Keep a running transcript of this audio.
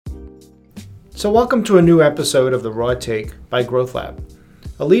So welcome to a new episode of The Raw Take by Growth Lab,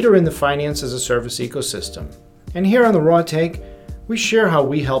 a leader in the finance as a service ecosystem. And here on The Raw Take, we share how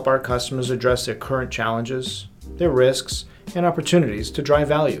we help our customers address their current challenges, their risks, and opportunities to drive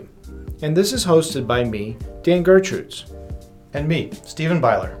value. And this is hosted by me, Dan Gertrudes. And me, Stephen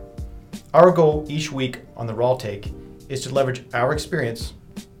Byler. Our goal each week on The Raw Take is to leverage our experience,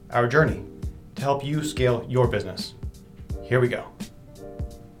 our journey, to help you scale your business. Here we go.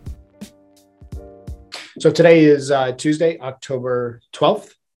 So today is Tuesday, October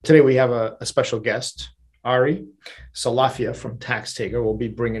 12th. Today we have a special guest, Ari Salafia from TaxTaker. We'll be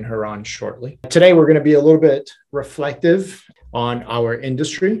bringing her on shortly. Today we're going to be a little bit reflective on our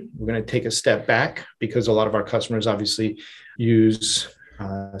industry. We're going to take a step back because a lot of our customers obviously use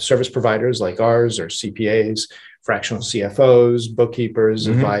service providers like ours or CPAs, fractional CFOs, bookkeepers,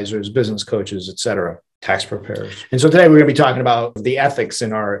 advisors, business coaches, et cetera. Tax preparers. And so today we're going to be talking about the ethics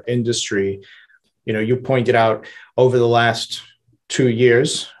in our industry. You know, you pointed out over the last 2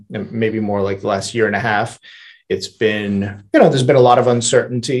 years, and maybe more like the last year and a half, it's been, there's been a lot of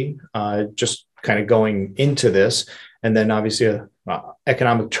uncertainty just kind of going into this. And then obviously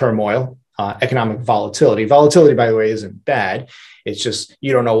economic turmoil, economic volatility. Volatility, by the way, isn't bad. It's just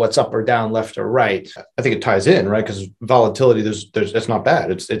you don't know what's up or down, left or right. I think it ties in, right? Because volatility, that's not bad.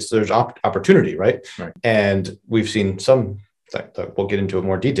 There's opportunity, right? And we've seen some. We'll get into it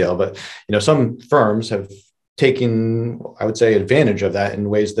more detail, but some firms have taken, I would say, advantage of that in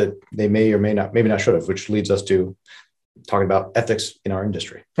ways that they may or may not, maybe not should have, which leads us to talking about ethics in our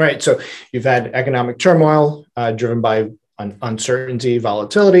industry. Right. So you've had economic turmoil driven by uncertainty,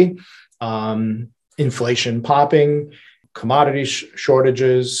 volatility, inflation popping, commodity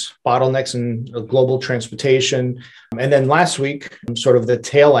shortages, bottlenecks in global transportation. And then last week, sort of the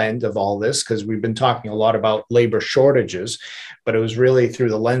tail end of all this, because we've been talking a lot about labor shortages, but it was really through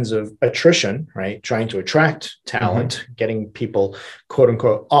the lens of attrition, right? Trying to attract talent, getting people, quote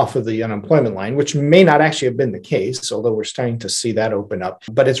unquote, off of the unemployment line, which may not actually have been the case, although we're starting to see that open up.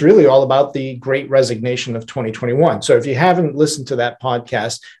 But it's really all about the Great Resignation of 2021. So if you haven't listened to that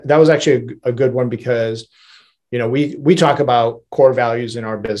podcast, that was actually a good one because we talk about core values in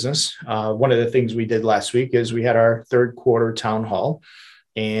our business. One of the things we did last week is we had our third quarter town hall.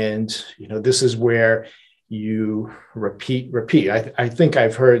 And, this is where you repeat. I think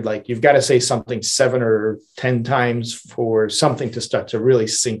I've heard you've got to say something 7 or 10 times for something to start to really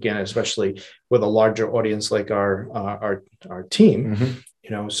sink in, especially with a larger audience like our team.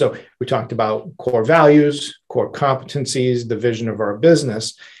 So we talked about core values, core competencies, the vision of our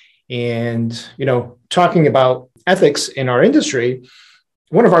business. And, talking about ethics in our industry,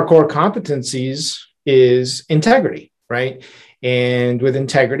 one of our core competencies is integrity, right? And with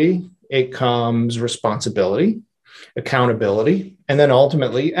integrity, it comes responsibility, accountability, and then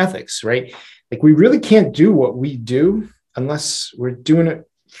ultimately ethics, right? We really can't do what we do unless we're doing it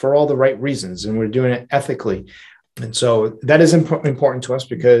for all the right reasons and we're doing it ethically. And so that is important to us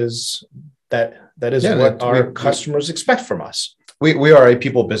because that is what our customers expect from us. We are a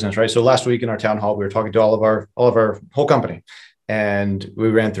people business, right? So last week in our town hall, we were talking to all of our whole company, and we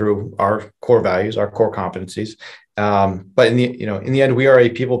ran through our core values, our core competencies. But in the end, we are a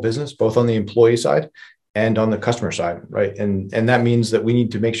people business, both on the employee side and on the customer side, right? And that means that we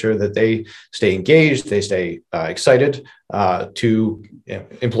need to make sure that they stay engaged, they stay excited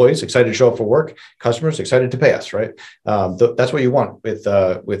employees excited to show up for work, customers excited to pay us, right? That's what you want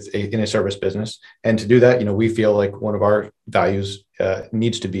in a service business. And to do that, we feel like one of our values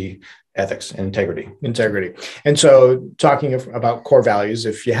needs to be ethics and integrity. And so talking about core values,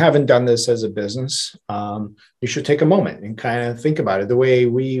 if you haven't done this as a business, you should take a moment and kind of think about it. The way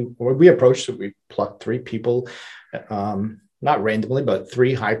we approached it, we plucked 3 people, not randomly, but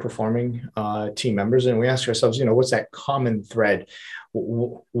 3 high-performing team members. And we asked ourselves, what's that common thread?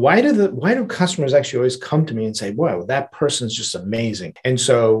 Why do customers actually always come to me and say, wow, that person's just amazing? And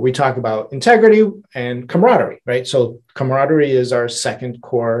so we talk about integrity and camaraderie, right? So camaraderie is our second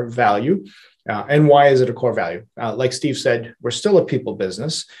core value. And why is it a core value? Like Steve said, we're still a people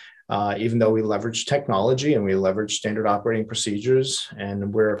business, even though we leverage technology and we leverage standard operating procedures.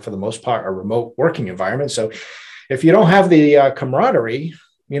 And we're, for the most part, a remote working environment. So if you don't have the camaraderie,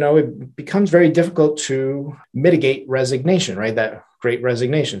 it becomes very difficult to mitigate resignation, right? That Great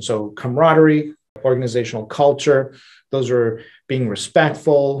Resignation. So camaraderie, organizational culture, those are being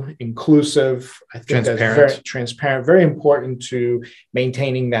respectful, inclusive, I think that's very transparent, very important to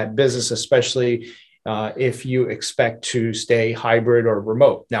maintaining that business, especially if you expect to stay hybrid or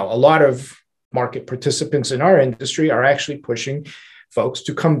remote. Now, a lot of market participants in our industry are actually pushing folks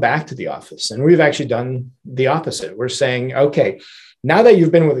to come back to the office. And we've actually done the opposite. We're saying, okay, Now that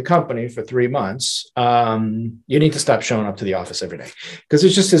you've been with the company for 3 months, you need to stop showing up to the office every day because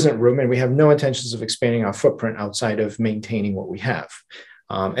there just isn't room, and we have no intentions of expanding our footprint outside of maintaining what we have.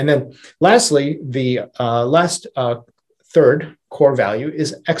 And then lastly, the last third core value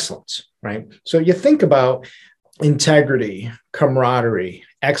is excellence, right? So you think about integrity, camaraderie,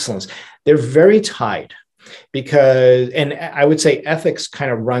 excellence. They're very tied because, and I would say ethics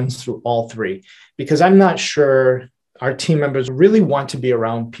kind of runs through all three, because I'm not sure our team members really want to be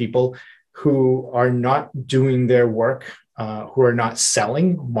around people who are not doing their work, who are not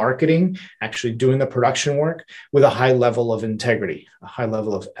selling, marketing, actually doing the production work with a high level of integrity, a high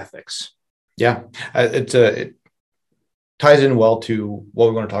level of ethics. Yeah, it ties in well to what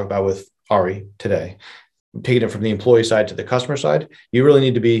we're going to talk about with Ari today. Taking it from the employee side to the customer side, you really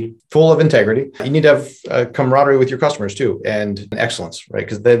need to be full of integrity. You need to have a camaraderie with your customers too, and excellence, right?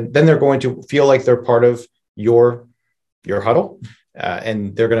 Because then they're going to feel like they're part of your huddle,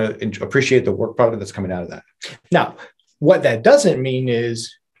 and they're going to appreciate the work product that's coming out of that. Now, what that doesn't mean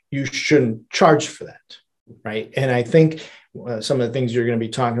is you shouldn't charge for that, right? And I think some of the things you're going to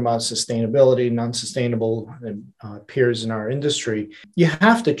be talking about, sustainability, non-sustainable peers in our industry, you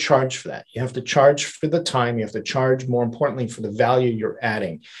have to charge for that. You have to charge for the time. You have to charge, more importantly, for the value you're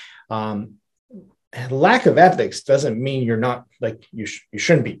adding. Lack of ethics doesn't mean you're not like you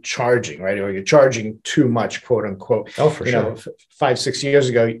shouldn't be charging, right? Or you're charging too much, quote unquote. Oh, for sure. 5-6 years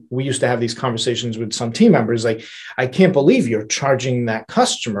ago, we used to have these conversations with some team members like, I can't believe you're charging that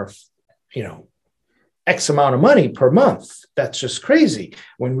customer, X amount of money per month. That's just crazy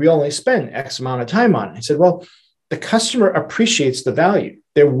when we only spend X amount of time on it. I said, well, the customer appreciates the value.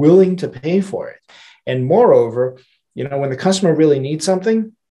 They're willing to pay for it. And moreover, when the customer really needs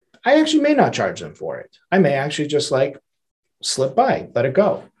something, I actually may not charge them for it. I may actually just slip by, let it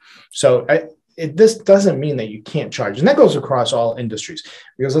go. So this doesn't mean that you can't charge. And that goes across all industries,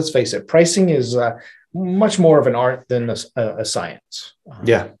 because let's face it, pricing is much more of an art than a science.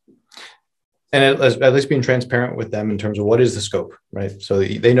 Yeah. And at least being transparent with them in terms of what is the scope, right? So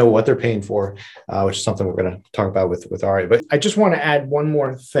they know what they're paying for, which is something we're going to talk about with Ari. But I just want to add one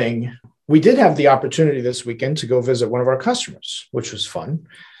more thing. We did have the opportunity this weekend to go visit one of our customers, which was fun.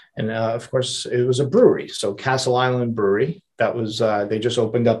 And of course, it was a brewery. So Castle Island Brewery, that was, they just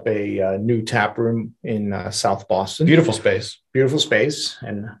opened up a new tap room in South Boston. Beautiful space. Beautiful space.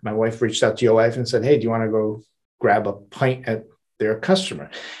 And my wife reached out to your wife and said, hey, do you want to go grab a pint at their customer?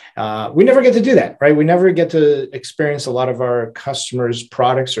 We never get to do that, right? We never get to experience a lot of our customers'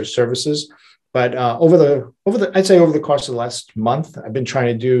 products or services. But over the course of the last month, I've been trying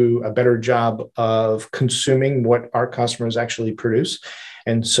to do a better job of consuming what our customers actually produce.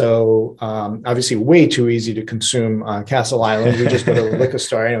 And so obviously way too easy to consume Castle Island. We just go to the liquor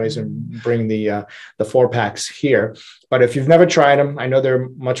store anyways and bring the 4-packs here. But if you've never tried them, I know they're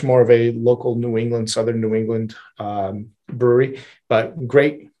much more of a local Southern New England brewery, but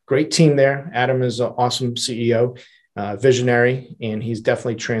great team there. Adam is an awesome CEO, visionary, and he's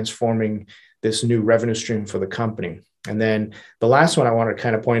definitely transforming this new revenue stream for the company. And then the last one I want to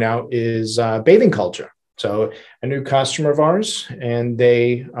kind of point out is bathing culture. So a new customer of ours, and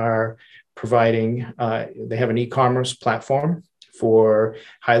they are providing, they have an e-commerce platform for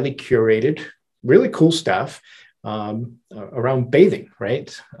highly curated, really cool stuff around bathing,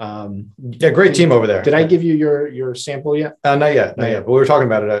 right? Great team over there. Did I give you your sample yet? Not yet. But we were talking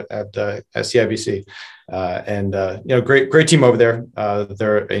about it at CIBC, and great team over there.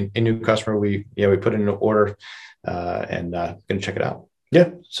 They're a new customer. We put in an order, and going to check it out.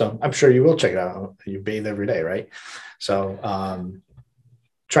 Yeah, so I'm sure you will check it out. You bathe every day, right? So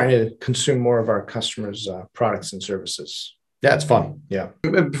trying to consume more of our customers' products and services. Yeah, it's fun. Yeah.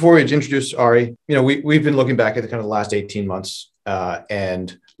 Before we introduce Ari, we've been looking back at the kind of the last 18 months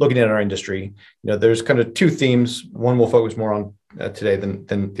and looking at our industry. There's kind of two themes. One we'll focus more on today than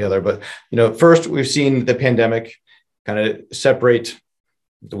the other. But first, we've seen the pandemic kind of separate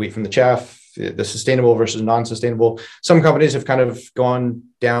the wheat from the chaff, the sustainable versus non-sustainable. Some companies have kind of gone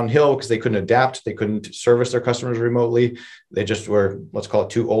downhill because they couldn't adapt. They couldn't service their customers remotely. They just were, let's call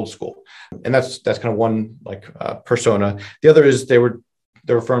it, too old school. And that's kind of one persona. The other is there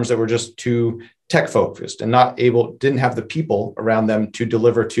were firms that were just too tech focused and didn't have the people around them to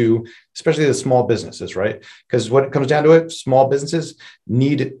deliver to, especially the small businesses, right? Because when it comes down to it, small businesses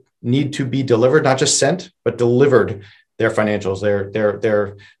need to be delivered, not just sent, but delivered. Their financials,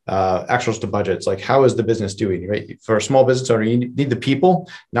 their actuals to budgets, like how is the business doing, right? For a small business owner, you need the people,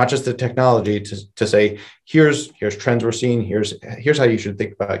 not just the technology to say, here's trends we're seeing, here's how you should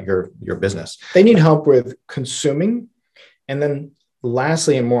think about your business. They need help with consuming. And then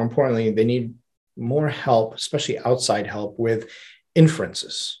lastly, and more importantly, they need more help, especially outside help with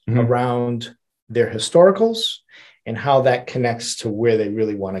inferences around their historicals and how that connects to where they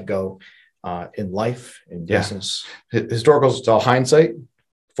really want to go in life, in business. Historicals, it's all hindsight.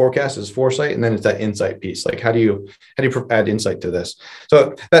 Forecast is foresight, and then it's that insight piece. Like how do you add insight to this?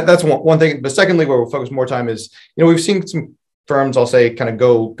 So that's one thing. But secondly, where we'll focus more time is, we've seen some firms, I'll say, kind of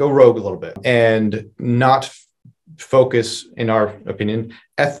go rogue a little bit and not focus, in our opinion,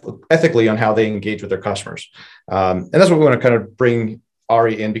 ethically on how they engage with their customers. And that's what we want to kind of bring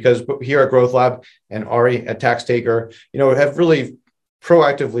Ari in, because here at Growth Lab and Ari at TaxTaker, have really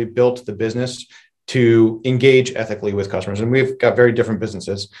proactively built the business to engage ethically with customers. And we've got very different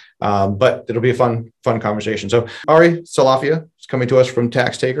businesses, but it'll be a fun conversation. So Ari Salafia is coming to us from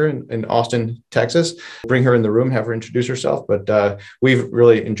TaxTaker in Austin, Texas. Bring her in the room, have her introduce herself. But we've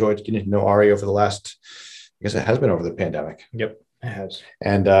really enjoyed getting to know Ari over the last, I guess it has been over the pandemic. Yep, it has.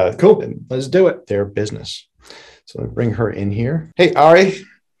 And cool. Let's do it. Their business. So bring her in here. Hey, Ari.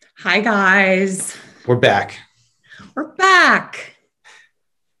 Hi, guys. We're back. We're back.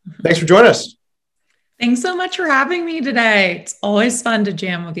 Thanks for joining us. Thanks so much for having me today. It's always fun to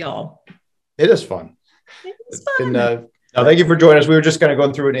jam with y'all. It is fun. It's fun. Thank you for joining us. We were just kind of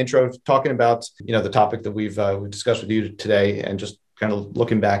going through an intro, talking about, the topic that we've discussed with you today, and just kind of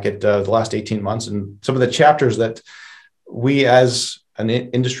looking back at the last 18 months and some of the chapters that we as an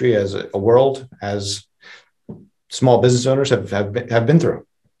industry, as a world, as small business owners have been through.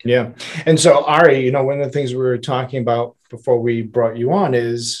 Yeah. And so Ari, one of the things we were talking about before we brought you on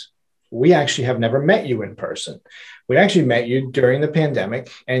is we actually have never met you in person. We actually met you during the pandemic,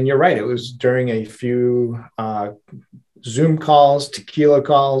 and you're right. It was during a few Zoom calls, tequila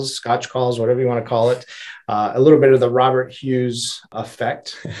calls, scotch calls, whatever you want to call it. A little bit of the Robert Hughes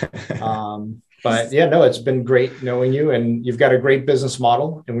effect. But yeah, no, it's been great knowing you, and you've got a great business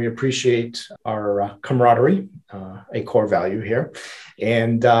model, and we appreciate our camaraderie, a core value here.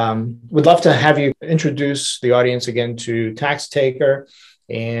 And would love to have you introduce the audience again to TaxTaker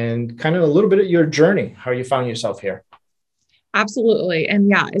and kind of a little bit of your journey, how you found yourself here. Absolutely. And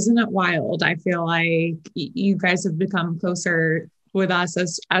yeah, isn't it wild? I feel like you guys have become closer with us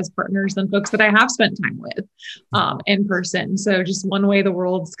as partners than folks that I have spent time with in person. So just one way the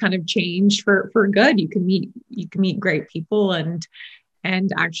world's kind of changed for good. You can meet great people and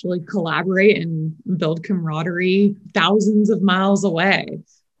actually collaborate and build camaraderie thousands of miles away.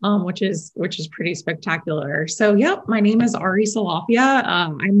 Which is pretty spectacular. So, yep, my name is Ari Salafia.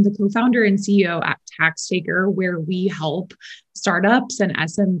 I'm the co-founder and CEO at TaxTaker, where we help startups and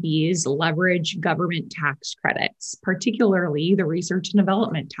SMBs leverage government tax credits, particularly the research and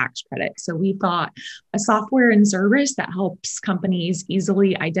development tax credit. So we've got a software and service that helps companies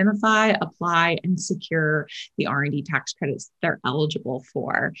easily identify, apply, and secure the R&D tax credits they're eligible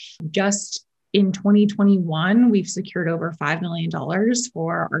for. Just in 2021, we've secured over $5 million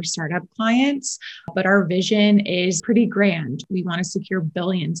for our startup clients, but our vision is pretty grand. We want to secure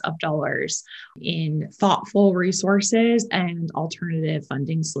billions of dollars in thoughtful resources and alternative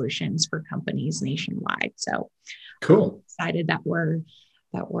funding solutions for companies nationwide. So cool. I'm excited that we're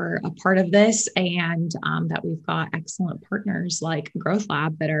a part of this, and that we've got excellent partners like Growth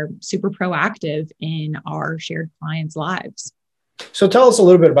Lab that are super proactive in our shared clients' lives. So tell us a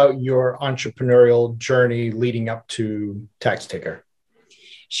little bit about your entrepreneurial journey leading up to TaxTaker.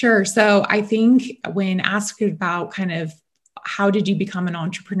 Sure. So I think when asked about kind of how did you become an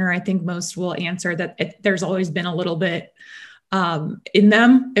entrepreneur, I think most will answer that there's always been a little bit in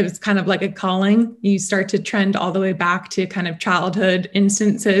them. It was kind of like a calling. You start to trend all the way back to kind of childhood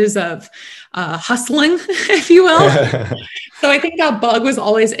instances of hustling, if you will. So I think that bug was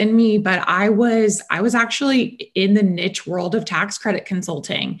always in me, but I was actually in the niche world of tax credit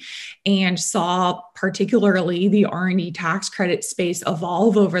consulting and saw particularly the R&D tax credit space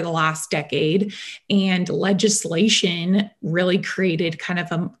evolve over the last decade, and legislation really created kind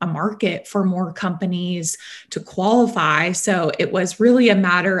of a market for more companies to qualify. So it was really a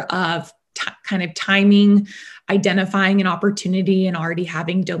matter of kind of timing, identifying an opportunity, and already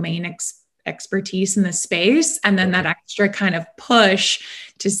having domain expertise in the space. And then that extra kind of push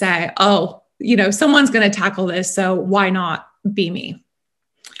to say, oh, someone's going to tackle this, so why not be me?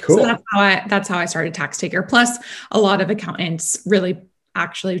 Cool. So that's how I started TaxTaker. Plus a lot of accountants really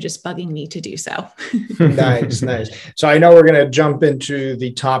actually just bugging me to do so. Nice. So I know we're going to jump into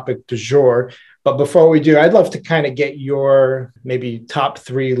the topic du jour, but before we do, I'd love to kind of get your maybe top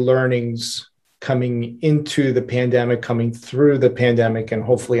 3 learnings coming into the pandemic, coming through the pandemic, and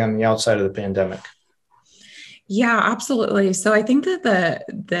hopefully on the outside of the pandemic. Yeah, absolutely. So I think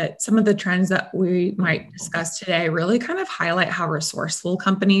that some of the trends that we might discuss today really kind of highlight how resourceful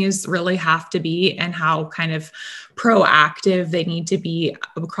companies really have to be, and how kind of proactive. They need to be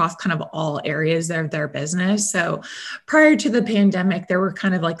across kind of all areas of their business. So prior to the pandemic, there were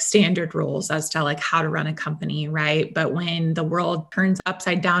kind of like standard rules as to like how to run a company, right? But when the world turns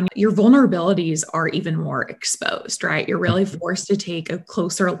upside down, your vulnerabilities are even more exposed, right? You're really forced to take a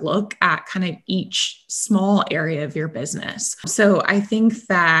closer look at kind of each small area of your business. So I think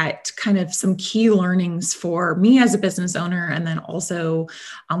that kind of some key learnings for me as a business owner, and then also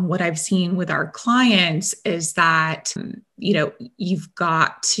what I've seen with our clients is that, you've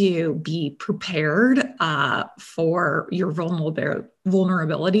got to be prepared for your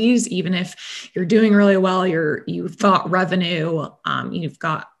vulnerabilities. Even if you're doing really well, you've got revenue, you've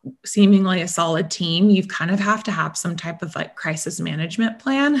got seemingly a solid team, you kind of have to have some type of like crisis management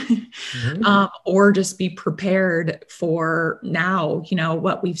plan, or just be prepared for now.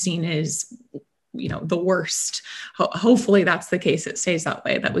 What we've seen is the worst. Hopefully that's the case. It stays that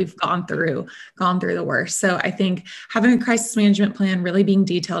way, that we've gone through the worst. So I think having a crisis management plan, really being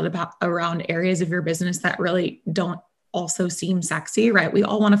detailed around areas of your business that really don't also seem sexy, right? We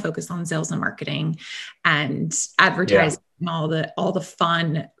all want to focus on sales and marketing and advertising. And all the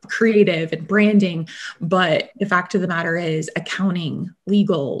fun, creative and branding. But the fact of the matter is accounting,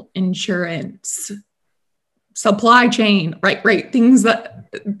 legal, insurance, supply chain, right? Things that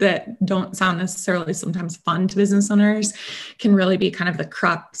don't sound necessarily sometimes fun to business owners can really be kind of the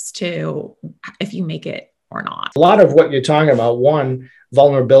crux to if you make it or not. A lot of what you're talking about, one,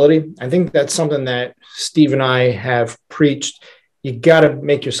 vulnerability. I think that's something that Steve and I have preached. You got to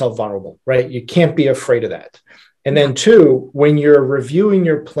make yourself vulnerable, right? You can't be afraid of that. And then two, when you're reviewing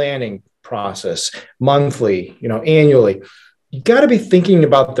your planning process monthly, annually, you got to be thinking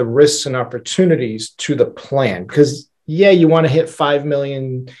about the risks and opportunities to the plan, because you want to hit 5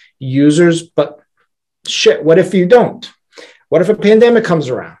 million users, but shit, what if you don't? What if a pandemic comes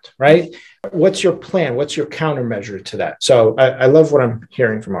around, right? What's your plan? What's your countermeasure to that? So I love what I'm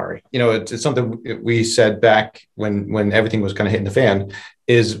hearing from Ari. It's something we said back when everything was kind of hitting the fan,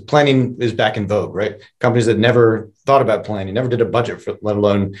 is planning is back in vogue, right? Companies that never thought about planning, never did a budget for, let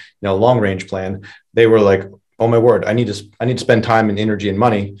alone, long range plan. They were like, oh my word, I need to spend time and energy and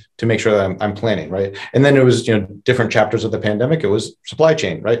money to make sure that I'm planning, right? And then it was, different chapters of the pandemic. It was supply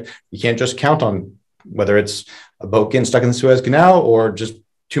chain, right? You can't just count on whether it's a boat getting stuck in the Suez Canal or just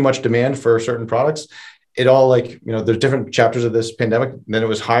too much demand for certain products. It all there's different chapters of this pandemic. Then it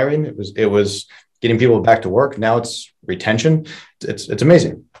was hiring. It was getting people back to work. Now it's retention. It's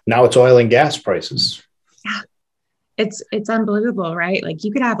amazing. Now it's oil and gas prices. Yeah. It's unbelievable, right? Like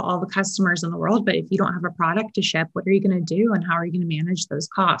you could have all the customers in the world, but if you don't have a product to ship, what are you going to do? And how are you going to manage those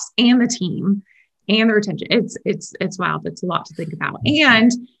costs and the team and the retention? It's wild. It's a lot to think about.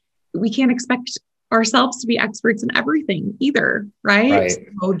 And we can't expect ourselves to be experts in everything either, right?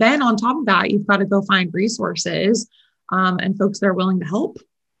 So then on top of that, you've got to go find resources and folks that are willing to help.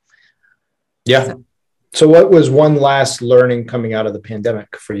 Yeah. So what was one last learning coming out of the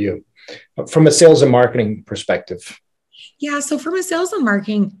pandemic for you from a sales and marketing perspective? Yeah. So from a sales and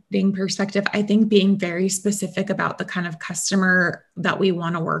marketing perspective, I think being very specific about the kind of customer that we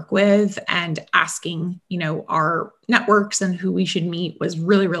want to work with and asking, our networks and who we should meet was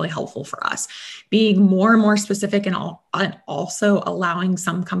really, really helpful for us. Being more and more specific and also allowing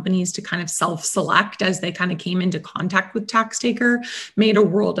some companies to kind of self-select as they kind of came into contact with TaxTaker made a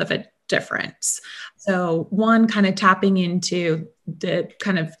world of a difference. So one, kind of tapping into the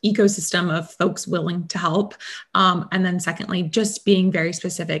kind of ecosystem of folks willing to help. And then secondly, just being very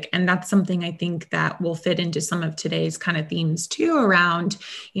specific. And that's something I think that will fit into some of today's kind of themes too around,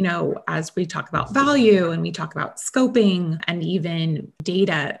 as we talk about value and we talk about scoping and even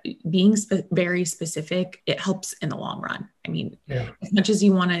data, being very specific, it helps in the long run. I mean, as much as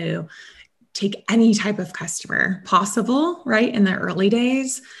you want to take any type of customer possible, right? In the early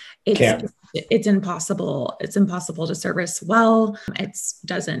days, it's impossible. It's impossible to service well. It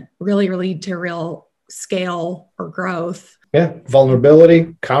doesn't really lead to real scale or growth. Yeah.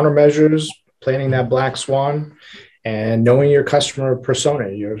 Vulnerability, countermeasures, planning that black swan, and knowing your customer persona,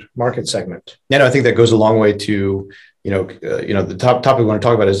 your market segment. And I think that goes a long way to, the topic we want to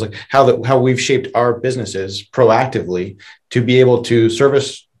talk about is like how we've shaped our businesses proactively to be able to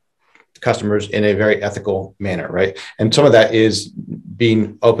service customers in a very ethical manner, right? And some of that is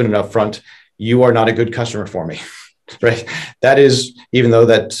being open and upfront. You are not a good customer for me, right? That is, even though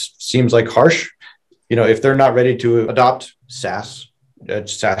that seems like harsh, if they're not ready to adopt SaaS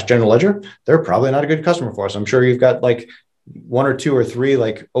General Ledger, they're probably not a good customer for us. I'm sure you've got like one or two or three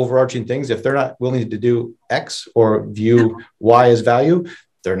like overarching things. If they're not willing to do X or view Y as value,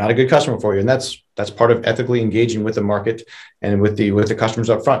 they're not a good customer for you. And that's part of ethically engaging with the market and with the customers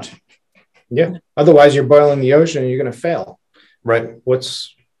up front. Yeah. Otherwise, you're boiling the ocean and you're going to fail. Right.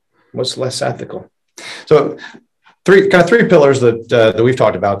 What's less ethical? So three pillars that we've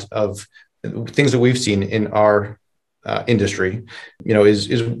talked about of things that we've seen in our industry,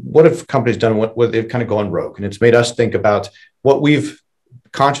 is what have companies done? What they've kind of gone rogue, and it's made us think about what we've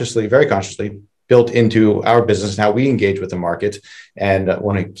very consciously built into our business and how we engage with the market. And I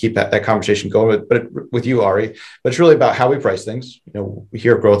want to keep that conversation going, with you, Ari. But it's really about how we price things.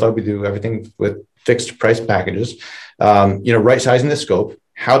 Here at Growth Hub, we do everything with fixed price packages. Right sizing the scope.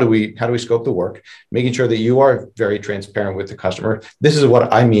 How do we scope the work? Making sure that you are very transparent with the customer. This is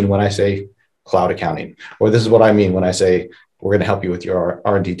what I mean when I say cloud accounting, or this is what I mean when I say we're going to help you with your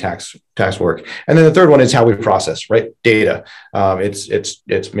R&D tax work. And then the third one is how we process, right? Data.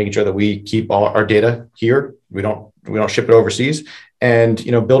 It's making sure that we keep all our data here. We don't ship it overseas, and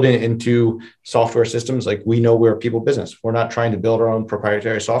building it into software systems. Like, we know we're a people business. We're not trying to build our own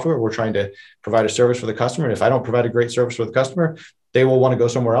proprietary software. We're trying to provide a service for the customer. And if I don't provide a great service for the customer, they will want to go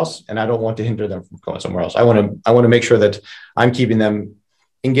somewhere else, and I don't want to hinder them from going somewhere else. I want to make sure that I'm keeping them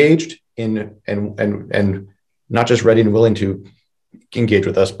engaged in and not just ready and willing to engage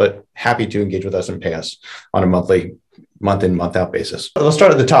with us, but happy to engage with us and pay us on a month in, month out basis. Let's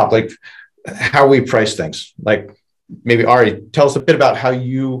start at the top, like how we price things. Like, maybe Ari, tell us a bit about how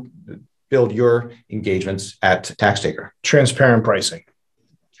you build your engagements at TaxTaker. Transparent pricing.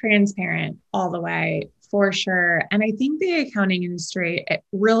 Transparent all the way, for sure. And I think the accounting industry, it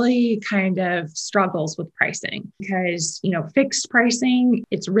really kind of struggles with pricing because, fixed pricing,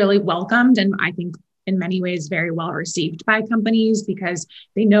 it's really welcomed. And I think in many ways, very well received by companies because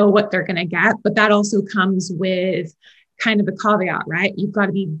they know what they're going to get. But that also comes with kind of a caveat, right? You've got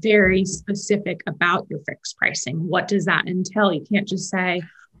to be very specific about your fixed pricing. What does that entail? You can't just say,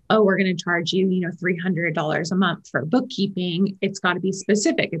 oh, we're going to charge you, $300 a month for bookkeeping. It's got to be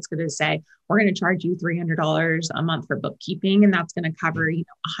specific. It's going to say, we're going to charge you $300 a month for bookkeeping. And that's going to cover,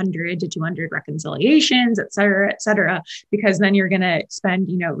 100 to 200 reconciliations, et cetera, because then you're going to spend,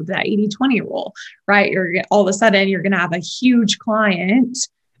 the 80-20 rule, right? All of a sudden, you're going to have a huge client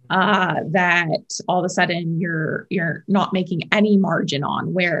that all of a sudden you're not making any margin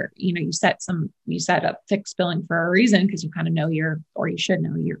on, where you set up fixed billing for a reason because you kind of know you should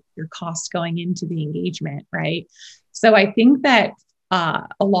know your cost going into the engagement, right? So I think that a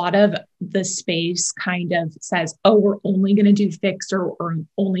lot of the space kind of says, oh, we're only going to do fixed or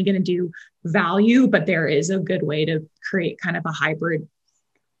only going to do value, but there is a good way to create kind of a hybrid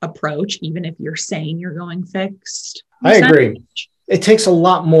approach, even if you're saying you're going fixed. I agree. It takes a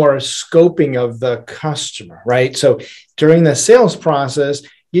lot more scoping of the customer, right? So during the sales process,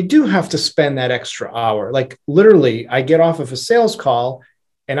 you do have to spend that extra hour. Like, literally, I get off of a sales call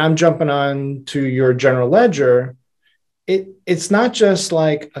and I'm jumping on to your general ledger. It's not just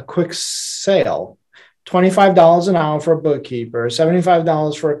like a quick sale. $25 an hour for a bookkeeper,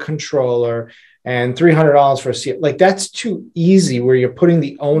 $75 for a controller, and $300 for a CFO. Like, that's too easy, where you're putting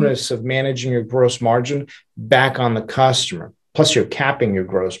the onus of managing your gross margin back on the customer. Plus, you're capping your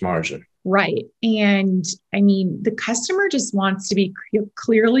gross margin. Right. And I mean, the customer just wants to be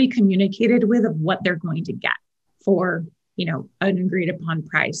clearly communicated with of what they're going to get for, an agreed upon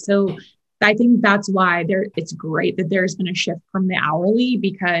price. So I think that's why it's great that there's been a shift from the hourly,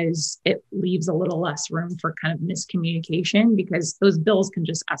 because it leaves a little less room for kind of miscommunication, because those bills can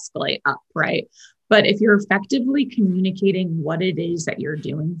just escalate up, right? But if you're effectively communicating what it is that you're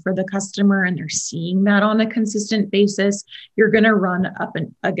doing for the customer and they're seeing that on a consistent basis, you're going to run up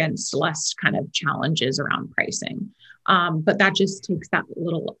against less kind of challenges around pricing. But that just takes that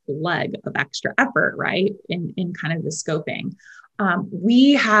little leg of extra effort, right? In kind of the scoping.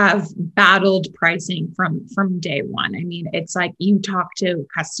 We have battled pricing from day one. I mean, it's like you talk to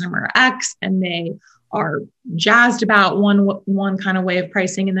customer X and they are jazzed about one kind of way of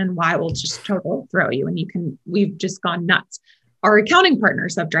pricing, and then Y will just totally throw you. And we've just gone nuts. Our accounting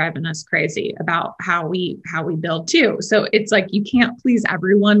partners have driven us crazy about how we build too. So it's like, you can't please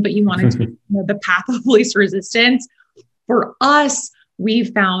everyone, but you want to take the path of least resistance. For us, we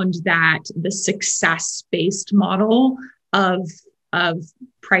found that the success-based model of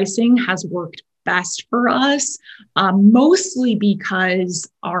pricing has worked best for us, mostly because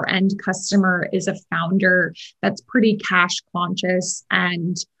our end customer is a founder that's pretty cash conscious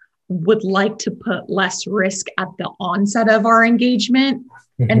and would like to put less risk at the onset of our engagement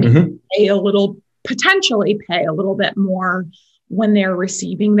and potentially pay a little bit more when they're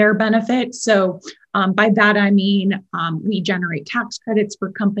receiving their benefits. So by that, I mean, we generate tax credits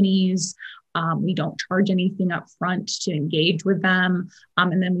for companies. We don't charge anything up front to engage with them.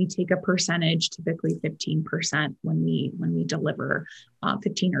 And then we take a percentage, typically 15% when we deliver,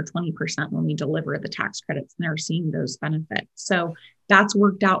 15 or 20% when we deliver the tax credits and they're seeing those benefits. So that's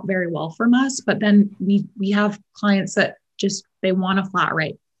worked out very well from us. But then we have clients that just, they want a flat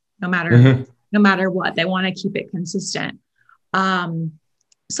rate, no matter what. They want to keep it consistent.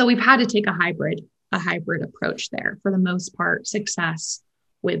 So we've had to take a hybrid approach there. For the most part, success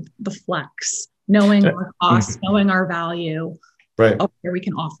with the flex, knowing our costs, knowing our value, right? Where we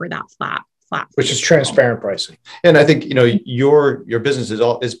can offer that flat, which is transparent pricing. And I think, your business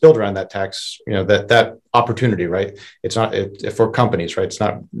is built around that tax, that opportunity, right? It's not for companies, right? It's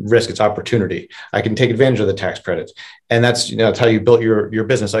not risk, it's opportunity. I can take advantage of the tax credits. And that's, that's how you built your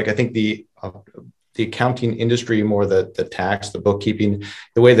business. Like, I think the accounting industry, more the tax, the bookkeeping,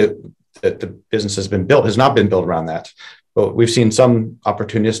 the way that the business has been built has not been built around that. But we've seen some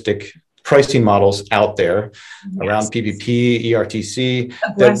opportunistic pricing models out there around PPP, ERTC,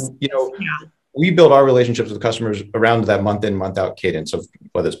 that, we build our relationships with customers around that month in, month out cadence of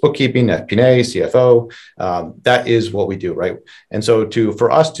whether it's bookkeeping, FP&A, CFO, that is what we do, right? And so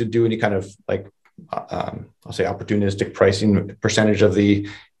for us to do any kind of I'll say opportunistic pricing percentage of the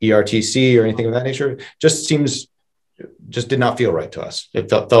ERTC or anything of that nature, just did not feel right to us. It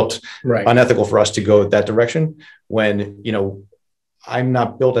felt unethical for us to go that direction when, I'm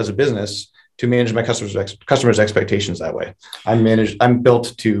not built as a business to manage my customers' expectations that way. I'm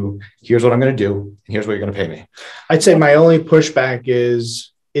built to, here's what I'm going to do, and here's what you're going to pay me. I'd say my only pushback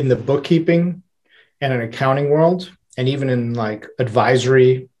is in the bookkeeping and an accounting world, and even in like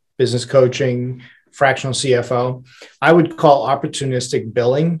advisory, business coaching, fractional CFO, I would call opportunistic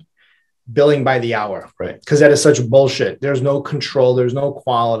billing by the hour, right? Because that is such bullshit. There's no control. There's no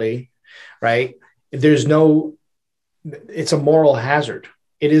quality, right? It's a moral hazard.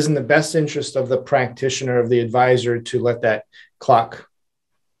 It is in the best interest of the practitioner, of the advisor, to let that clock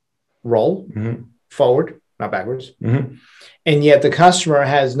roll forward, not backwards. Mm-hmm. And yet the customer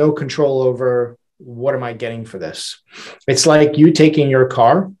has no control over, what am I getting for this? It's like you taking your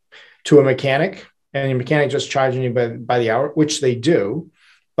car to a mechanic and your mechanic just charging you by the hour, which they do.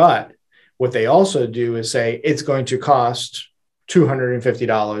 But what they also do is say, it's going to cost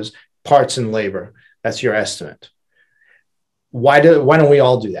 $250 parts and labor. That's your estimate. Why don't we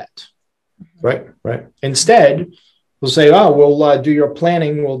all do that? Right. Instead, we'll say, we'll do your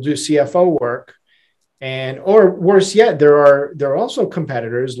planning. We'll do CFO work. Or worse yet, there are also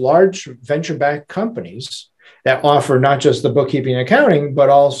competitors, large venture-backed companies that offer not just the bookkeeping and accounting, but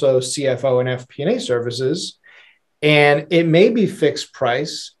also CFO and FP&A services. And it may be fixed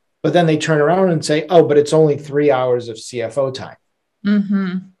price, but then they turn around and say, but it's only 3 hours of CFO time. Mm-hmm.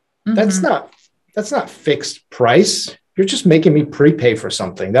 Mm-hmm. That's not fixed price. You're just making me prepay for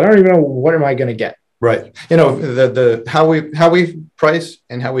something that I don't even know what am I going to get. Right. The how we price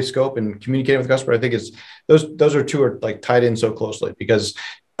and how we scope and communicate with the customer, I think those two are like tied in so closely, because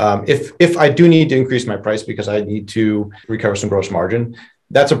if I do need to increase my price because I need to recover some gross margin,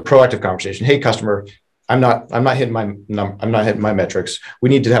 that's a proactive conversation. Hey, customer, I'm not hitting my metrics. We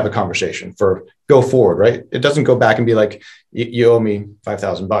need to have a conversation for go forward, right? It doesn't go back and be like, you owe me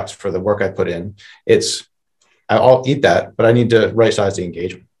 $5,000 for the work I put in. I'll eat that, but I need to right size the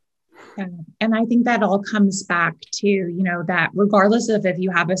engagement. And I think that all comes back to, that regardless of if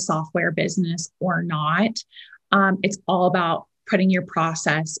you have a software business or not, it's all about putting your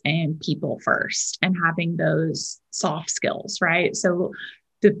process and people first and having those soft skills, right? So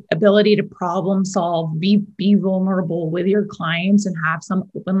the ability to problem solve, be vulnerable with your clients and have some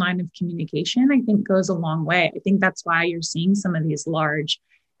open line of communication, I think goes a long way. I think that's why you're seeing some of these large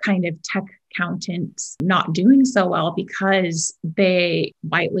kind of tech accountants not doing so well, because they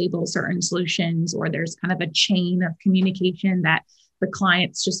white label certain solutions, or there's kind of a chain of communication that the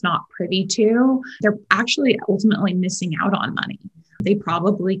client's just not privy to. They're actually ultimately missing out on money. They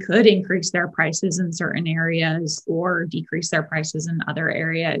probably could increase their prices in certain areas or decrease their prices in other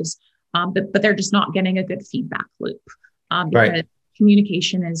areas, but they're just not getting a good feedback loop because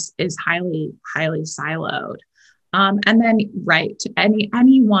communication is highly, highly siloed. And then,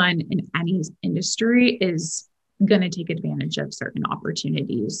 anyone in any industry is going to take advantage of certain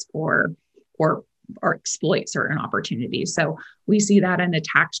opportunities or exploit certain opportunities. So we see that in the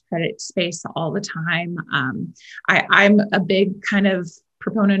tax credit space all the time. I'm a big kind of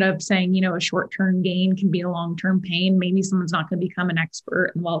proponent of saying, a short-term gain can be a long-term pain. Maybe someone's not going to become an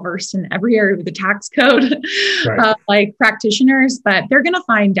expert and well-versed in every area of the tax code, like practitioners, but they're going to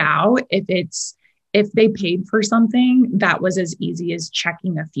find out if it's if they paid for something that was as easy as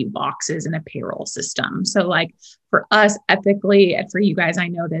checking a few boxes in a payroll system. So like for us ethically, and for you guys, I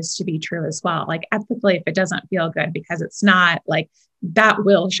know this to be true as well. Like ethically, if it doesn't feel good because it's not, like that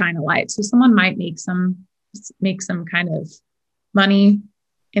will shine a light. So someone might make some kind of money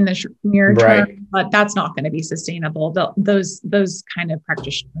in the near term, but that's not going to be sustainable. Those kind of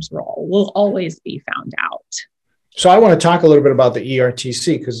practitioners will always be found out. So I want to talk a little bit about the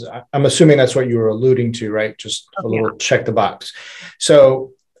ERTC, because I'm assuming that's what you were alluding to, right? Just a little check the box.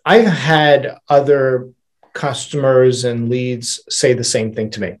 So I've had other customers and leads say the same thing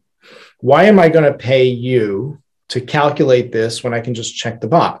to me. Why am I going to pay you to calculate this when I can just check the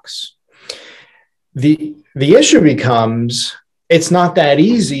box? The issue becomes, it's not that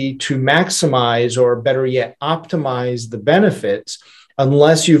easy to maximize, or better yet, optimize the benefits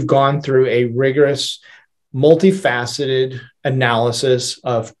unless you've gone through a rigorous, multifaceted analysis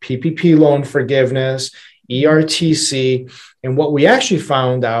of PPP loan forgiveness, ERTC. And what we actually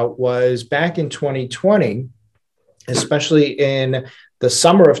found out was back in 2020, especially in the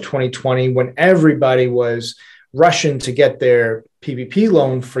summer of 2020, when everybody was rushing to get their PPP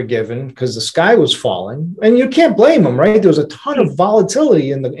loan forgiven because the sky was falling, and you can't blame them, right? There was a ton of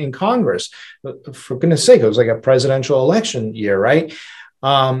volatility in Congress. For goodness sake, it was like a presidential election year, right?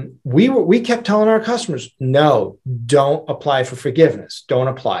 We kept telling our customers, no, don't apply for forgiveness. Don't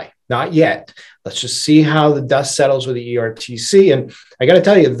apply. Not yet. Let's just see how the dust settles with the ERTC. And I got to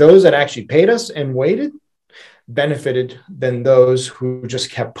tell you, those that actually paid us and waited benefited than those who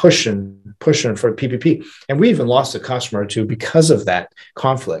just kept pushing for PPP. And we even lost a customer or two because of that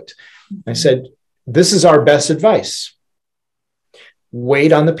conflict. I said, this is our best advice.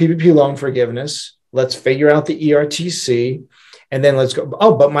 Wait on the PPP loan forgiveness. Let's figure out the ERTC. And then let's go,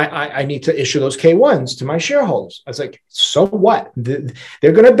 oh, but I need to issue those K1s to my shareholders. I was like, so what? They're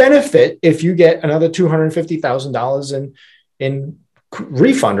going to benefit if you get another $250,000 in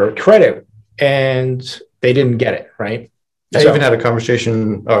refund or credit. And they didn't get it, right? I even had a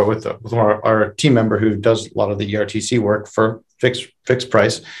conversation with our team member who does a lot of the ERTC work for fixed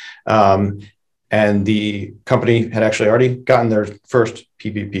price. And the company had actually already gotten their first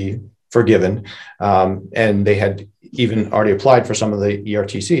PPP forgiven. And they had even already applied for some of the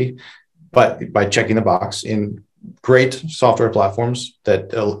ERTC, but by checking the box in great software platforms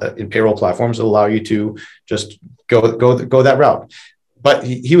that in payroll platforms that allow you to just go that route. But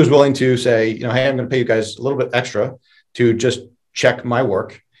he was willing to say, hey, I'm going to pay you guys a little bit extra to just check my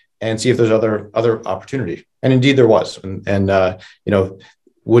work and see if there's other opportunity. And indeed there was. And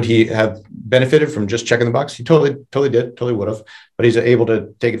would he have benefited from just checking the box? He totally did, totally would have. But he's able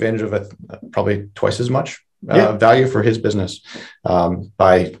to take advantage of it probably twice as much value for his business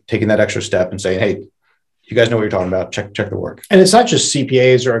by taking that extra step and saying, hey, you guys know what you're talking about. Check the work. And it's not just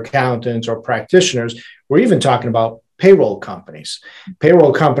CPAs or accountants or practitioners. We're even talking about payroll companies.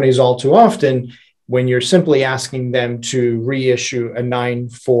 Payroll companies, all too often, when you're simply asking them to reissue a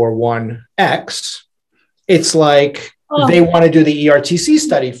 941X, it's like they want to do the ERTC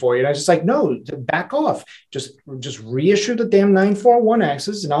study for you. And I was just like, no, back off. Just reissue the damn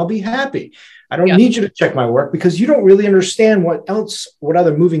 941Xs and I'll be happy. I don't need you to check my work because you don't really understand what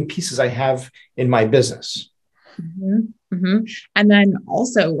other moving pieces I have in my business. Mm-hmm. Mm-hmm. And then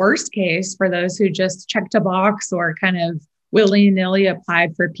also worst case for those who just checked a box or kind of willy-nilly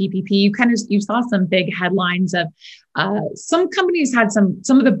applied for PPP, you saw some big headlines of some companies had some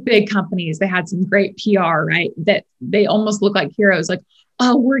of the big companies, they had some great PR, right? That they almost look like heroes, like,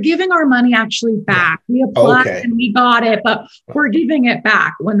 oh, we're giving our money actually back. We applied and we got it, but we're giving it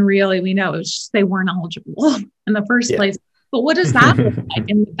back, when really we know it was just they weren't eligible in the first place. But what does that look like?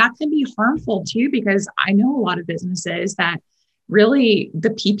 And that can be harmful too, because I know a lot of businesses that really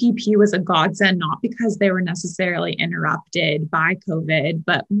the PPP was a godsend, not because they were necessarily interrupted by COVID,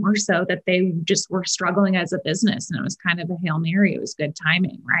 but more so that they just were struggling as a business. And it was kind of a Hail Mary. It was good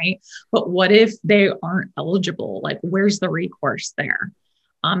timing, right? But what if they aren't eligible? Like, where's the recourse there?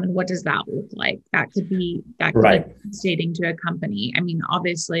 And what does that look like? That could be devastating to a company. I mean,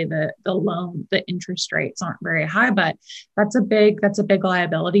 obviously the loan, the interest rates aren't very high, but that's a big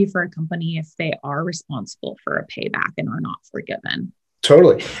liability for a company if they are responsible for a payback and are not forgiven.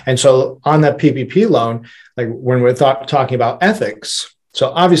 Totally. And so on that PPP loan, like when we're talking about ethics,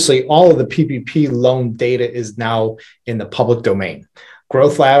 so obviously all of the PPP loan data is now in the public domain.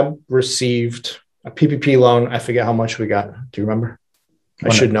 Growth Lab received a PPP loan. I forget how much we got. Do you remember? I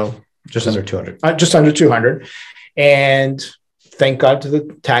should know. Just under 200. Just under 200. And thank God to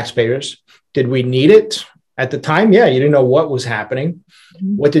the taxpayers. Did we need it at the time? Yeah, you didn't know what was happening.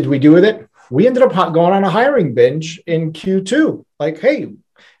 Mm-hmm. What did we do with it? We ended up going on a hiring binge in Q2. Like, hey,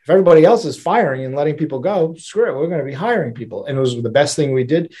 If everybody else is firing and letting people go, screw it, we're going to be hiring people. And it was the best thing we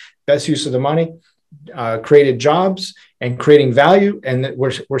did, best use of the money, created jobs and creating value. And that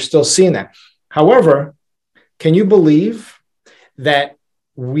we're still seeing that. However, can you believe that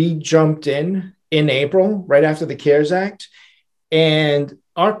we jumped in April, right after the CARES Act, and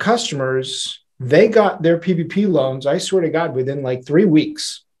our customers, they got their PPP loans, I swear to God, within like 3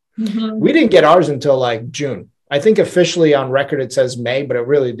 weeks. Mm-hmm. We didn't get ours until like June. I think officially on record, it says May, but it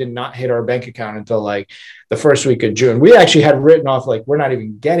really did not hit our bank account until like the first week of June. We actually had written off, like, we're not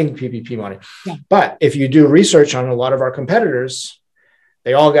even getting PPP money. Yeah. But if you do research on a lot of our competitors,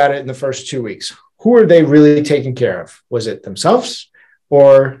 they all got it in the first 2 weeks. Who are they really taking care of? Was it themselves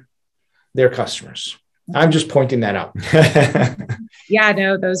or their customers? I'm just pointing that out. Yeah,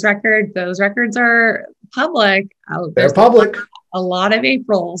 no, those records are public. They're public. A lot of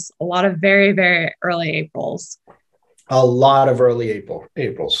Aprils, a lot of very, very early Aprils. A lot of early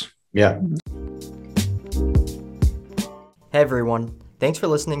Aprils. Yeah. Hey everyone, thanks for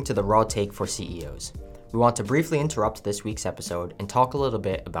listening to the Raw Take for CEOs. We want to briefly interrupt this week's episode and talk a little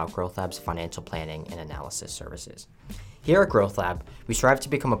bit about Growth Lab's financial planning and analysis services. Here at Growth Lab, we strive to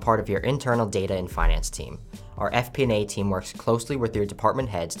become a part of your internal data and finance team. Our FP&A team works closely with your department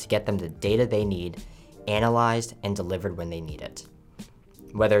heads to get them the data they need, analyzed and delivered when they need it.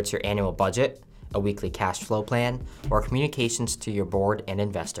 Whether it's your annual budget, a weekly cash flow plan, or communications to your board and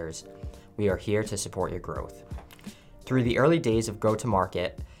investors, we are here to support your growth. Through the early days of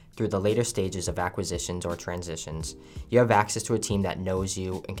go-to-market, through the later stages of acquisitions or transitions, you have access to a team that knows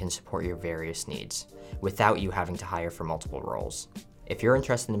you and can support your various needs, without you having to hire for multiple roles. If you're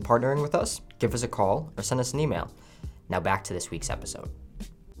interested in partnering with us, give us a call or send us an email. Now back to this week's episode.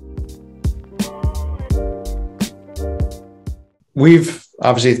 We've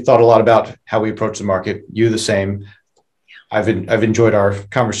obviously thought a lot about how we approach the market. You the same. I've enjoyed our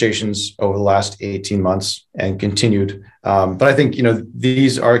conversations over the last 18 months and continued. But I think,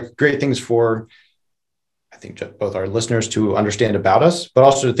 these are great things for, I think, both our listeners to understand about us, but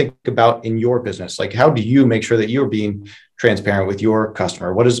also to think about in your business. Like, how do you make sure that you're being transparent with your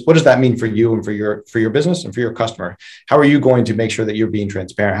customer? What does that mean for you and for your business and for your customer? How are you going to make sure that you're being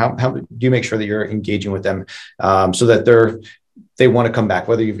transparent? How do you make sure that you're engaging with them so that they want to come back,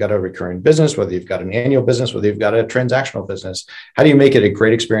 whether you've got a recurring business, whether you've got an annual business, whether you've got a transactional business? How do you make it a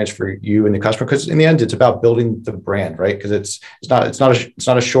great experience for you and the customer? Because in the end, it's about building the brand, right? Because it's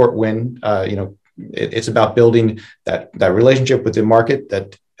not a short win. It's about building that relationship with the market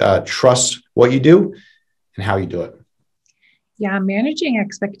that trusts what you do and how you do it. Yeah, managing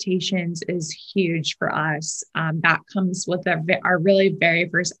expectations is huge for us. That comes with our really very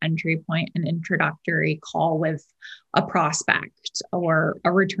first entry point and introductory call with a prospect or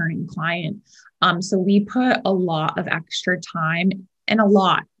a returning client. So we put a lot of extra time, and a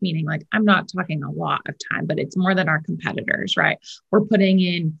lot, meaning like, I'm not talking a lot of time, but it's more than our competitors, right? We're putting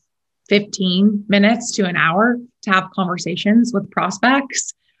in 15 minutes to an hour to have conversations with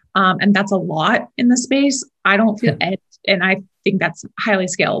prospects. And that's a lot in the space. I don't feel it. And I think that's highly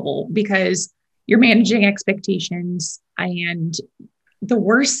scalable because you're managing expectations. And the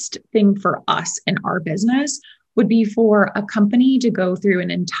worst thing for us in our business would be for a company to go through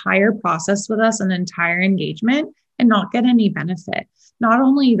an entire process with us, an entire engagement, and not get any benefit. Not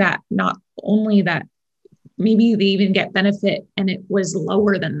only that, maybe they even get benefit and it was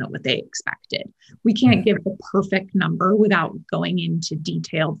lower than what they expected. We can't give the perfect number without going into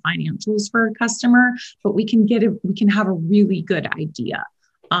detailed financials for a customer, but we can have a really good idea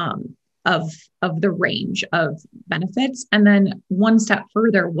of the range of benefits. And then one step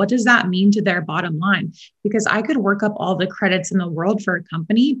further, what does that mean to their bottom line? Because I could work up all the credits in the world for a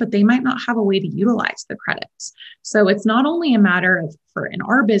company, but they might not have a way to utilize the credits. So it's not only a matter of, for in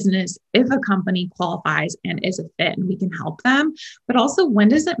our business, if a company qualifies and is a fit and we can help them, but also when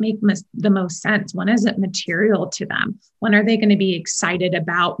does it make the most sense? When is it material to them? When are they going to be excited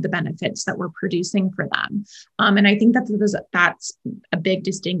about the benefits that we're producing for them? And I think that's a big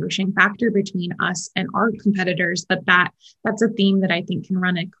distinguishing factor between us and our competitors, but that's a theme that I think can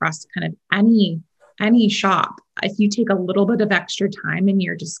run across kind of any shop. If you take a little bit of extra time in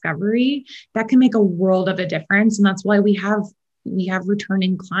your discovery, that can make a world of a difference. And that's why we have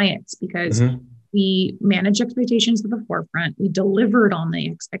returning clients, because we manage expectations at the forefront. We delivered on the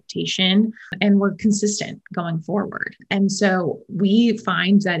expectation and we're consistent going forward. And so we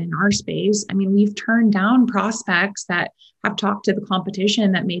find that in our space, we've turned down prospects that have talked to the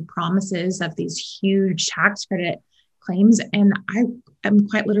competition that made promises of these huge tax credit claims. And I am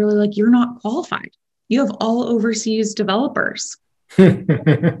quite literally like, you're not qualified. You have all overseas developers. They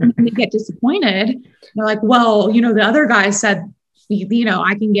get disappointed. They're like, well, the other guy said,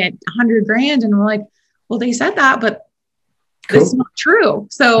 I can get 100 grand. And we're like, well, they said that, but Cool. this is not true.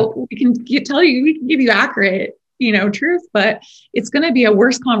 So we can we can give you accurate, truth, but it's going to be a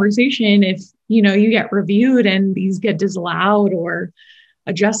worse conversation if, you get reviewed and these get disallowed or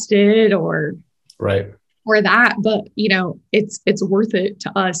adjusted or that. But, it's worth it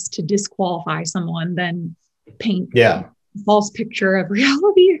to us to disqualify someone than paint a false picture of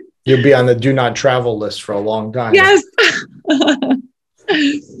reality. You'll be on the do not travel list for a long time. Yes.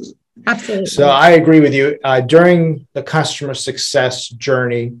 Absolutely. So I agree with you. During the customer success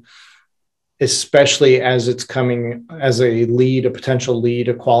journey, especially as it's coming as a lead, a potential lead,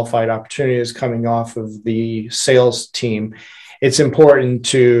 a qualified opportunity is coming off of the sales team, it's important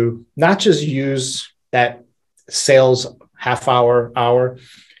to not just use that sales half hour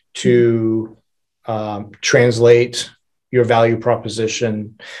to translate your value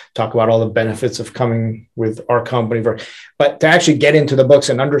proposition, talk about all the benefits of coming with our company, but to actually get into the books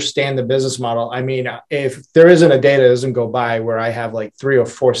and understand the business model. I mean, if there isn't a day that doesn't go by where I have like 3 or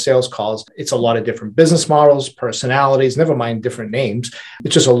 4 sales calls, it's a lot of different business models, personalities, never mind different names.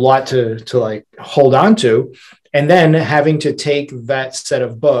 It's just a lot to like hold on to. And then having to take that set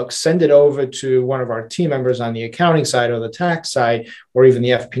of books, send it over to one of our team members on the accounting side or the tax side, or even the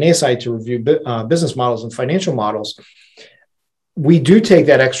FP&A side to review business models and financial models. We do take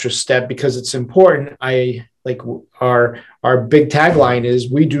that extra step because it's important. Our big tagline is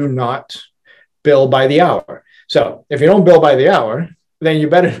we do not bill by the hour. So if you don't bill by the hour, then you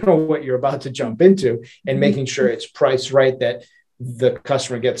better know what you're about to jump into and making sure it's priced right, that the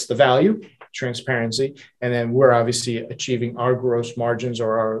customer gets the value, transparency, and then we're obviously achieving our gross margins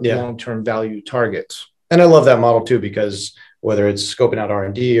or our long-term value targets. And I love that model too, because whether it's scoping out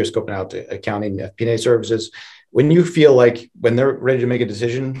R&D or scoping out the accounting, FP&A services, when you feel like when they're ready to make a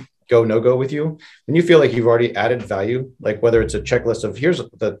decision, go, no go with you, when you feel like you've already added value, like whether it's a checklist of here's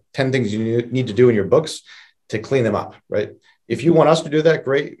the 10 things you need to do in your books to clean them up, right? If you want us to do that,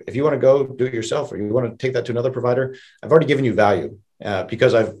 great. If you want to go do it yourself or you want to take that to another provider, I've already given you value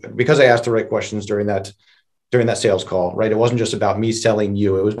because I asked the right questions during that sales call, right? It wasn't just about me selling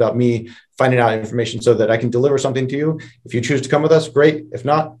you. It was about me finding out information so that I can deliver something to you. If you choose to come with us, great. If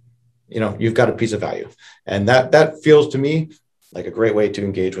not, you've got a piece of value. And that feels to me like a great way to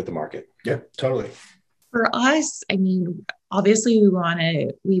engage with the market. Yeah, totally. For us, I mean, obviously we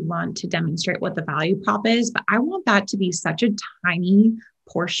want to demonstrate what the value prop is, but I want that to be such a tiny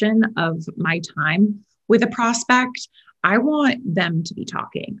portion of my time with a prospect. I want them to be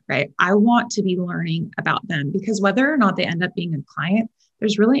talking, right? I want to be learning about them because whether or not they end up being a client,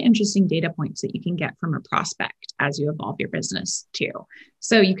 there's really interesting data points that you can get from a prospect as you evolve your business too.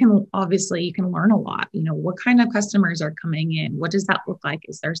 So you can learn a lot. What kind of customers are coming in? What does that look like?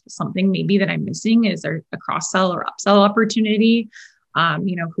 Is there something maybe that I'm missing? Is there a cross-sell or upsell opportunity?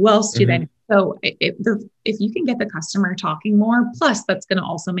 Who else do they know? So if you can get the customer talking more, plus that's going to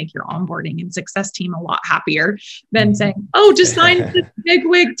also make your onboarding and success team a lot happier than saying, oh, just sign this big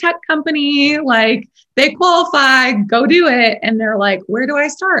wig tech company, like they qualify, go do it. And they're like, where do I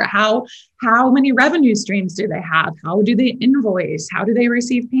start? How many revenue streams do they have? How do they invoice? How do they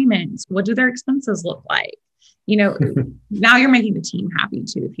receive payments? What do their expenses look like? Now you're making the team happy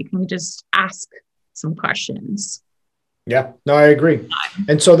too, if you can just ask some questions. Yeah, no, I agree.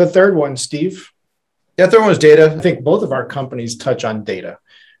 And so the third one, Steve. Yeah, third one was data. I think both of our companies touch on data,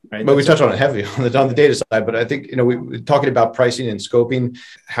 right? But we touch on it heavy on the data side. But I think, we're talking about pricing and scoping,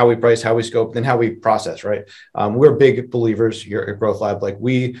 how we price, how we scope, then how we process, right? We're big believers here at Growth Lab. Like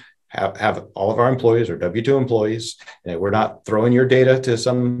we have all of our employees or W-2 employees. We're not throwing your data to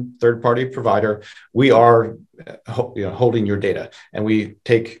some third-party provider. We are holding your data, and we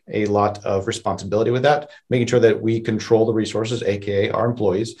take a lot of responsibility with that, making sure that we control the resources, aka our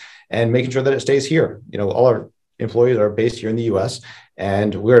employees, and making sure that it stays here. All our employees are based here in the U.S.,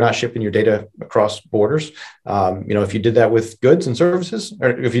 and we're not shipping your data across borders. If you did that with goods and services, or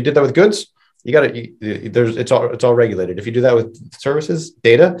if you did that with goods, it's all regulated. If you do that with services,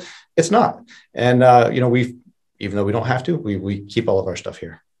 data, it's not. And even though we don't have to, we keep all of our stuff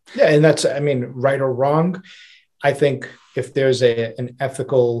here. Yeah, and that's, right or wrong. I think if there's an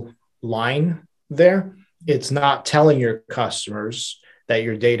ethical line there, it's not telling your customers that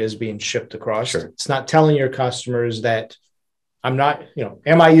your data is being shipped across. Sure. It's not telling your customers that am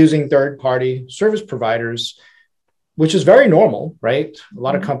I using third-party service providers, which is very normal, right? A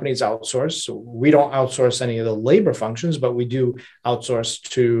lot of companies outsource. So we don't outsource any of the labor functions, but we do outsource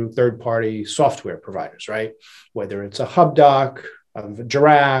to third-party software providers, right? Whether it's a HubDoc, a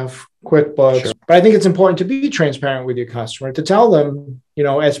Giraffe, QuickBooks. Sure. But I think it's important to be transparent with your customer, to tell them,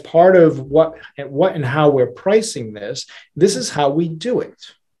 as part of what and how we're pricing this is how we do it.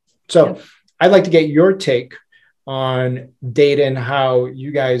 So I'd like to get your take on data and how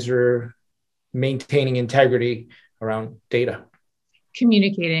you guys are maintaining integrity around data.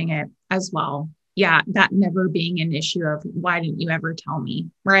 Communicating it as well. Yeah, that never being an issue of why didn't you ever tell me,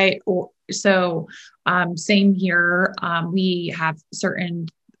 right? Same here. We have certain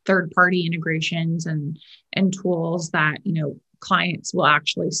third-party integrations and tools that clients will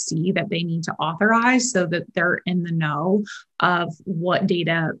actually see that they need to authorize so that they're in the know of what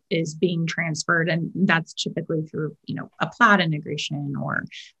data is being transferred. And that's typically through, a Plaid integration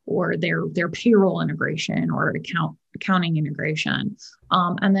or their payroll integration or accounting integration.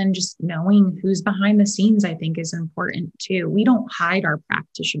 And then just knowing who's behind the scenes, I think is important too. We don't hide our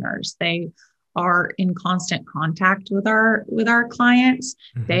practitioners. They are in constant contact with our clients.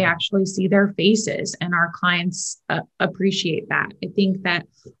 Mm-hmm. They actually see their faces, and our clients appreciate that. I think that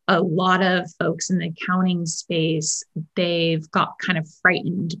a lot of folks in the accounting space, they've got kind of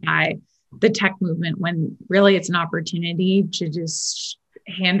frightened by the tech movement when really it's an opportunity to just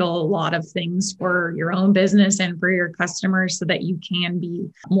handle a lot of things for your own business and for your customers so that you can be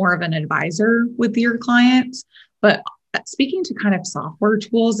more of an advisor with your clients. But speaking to kind of software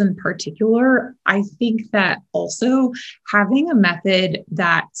tools in particular, I think that also having a method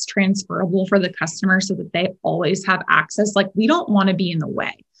that's transferable for the customer so that they always have access, like we don't want to be in the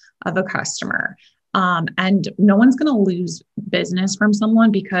way of a customer. And no one's going to lose business from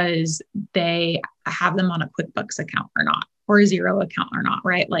someone because they have them on a QuickBooks account or not, or a Xero account or not,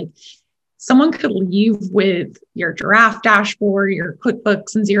 right? Like someone could leave with your Giraffe dashboard, your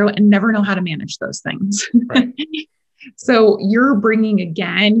QuickBooks and Xero and never know how to manage those things. Right. So you're bringing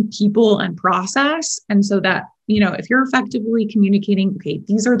again, people and process. And so that, if you're effectively communicating, okay,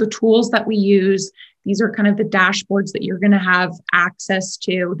 these are the tools that we use. These are kind of the dashboards that you're going to have access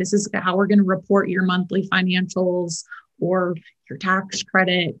to. This is how we're going to report your monthly financials or your tax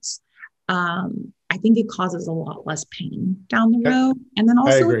credits. I think it causes a lot less pain down the road. And then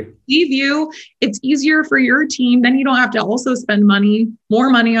also it's easier for your team. Then you don't have to also spend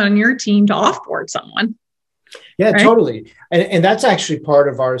more money on your team to offboard someone. Yeah, right? Totally. And that's actually part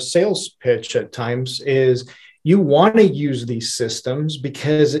of our sales pitch at times is you want to use these systems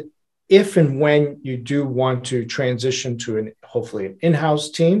because if and when you do want to transition to hopefully an in-house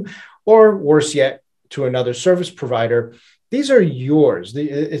team, or worse yet, to another service provider, these are yours.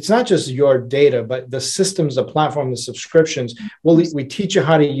 It's not just your data, but the systems, the platform, the subscriptions. We teach you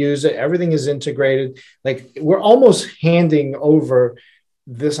how to use it. Everything is integrated. Like we're almost handing over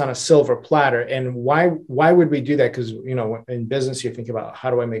this on a silver platter. And why would we do that? Because, in business, you think about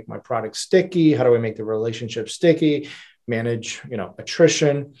how do I make my product sticky? How do I make the relationship sticky? Manage,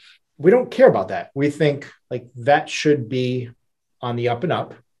 attrition. We don't care about that. We think like that should be on the up and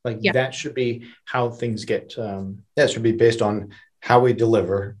up. That should be how things get. That should be based on how we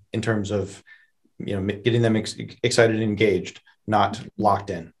deliver in terms of, getting them excited and engaged, not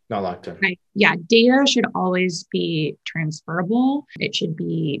locked in. Not locked in. Right. Yeah. Data should always be transferable. It should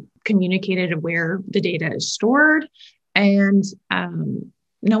be communicated where the data is stored, and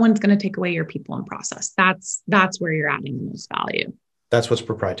no one's going to take away your people and process. That's where you're adding the most value. That's what's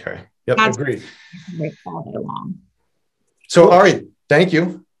proprietary. Yep. That's agreed. All day long. So, Ari, thank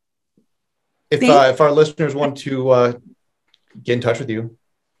you. If our listeners want to get in touch with you,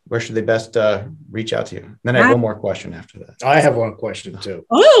 where should they best reach out to you? And then I have one more question after that. I have one question too.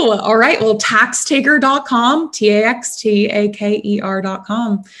 Oh, all right. Well, taxtaker.com,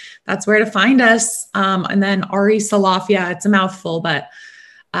 taxtaker.com. That's where to find us. And then Ari Salafia, it's a mouthful, but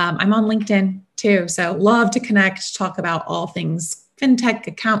I'm on LinkedIn too. So love to connect, talk about all things fintech,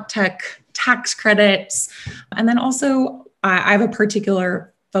 account tech, tax credits. And then also I have a particular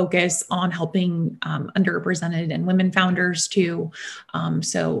focus on helping underrepresented and women founders too.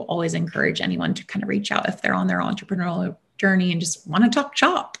 So always encourage anyone to kind of reach out if they're on their entrepreneurial journey and just want to talk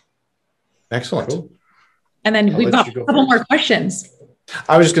shop. Excellent. Cool. And then we've got a couple more questions.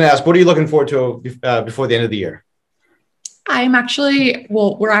 I was just going to ask, what are you looking forward to before the end of the year?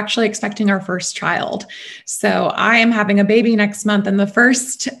 We're actually expecting our first child. So I am having a baby next month. And the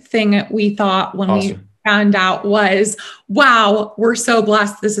first thing we thought when we found out was, wow, we're so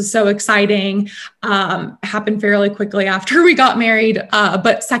blessed. This is so exciting. Happened fairly quickly after we got married.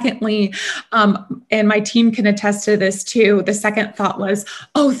 But secondly, and my team can attest to this too, the second thought was,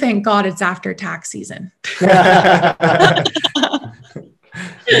 oh, thank God it's after tax season.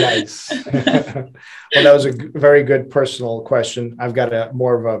 Nice. Well, that was a very good personal question. I've got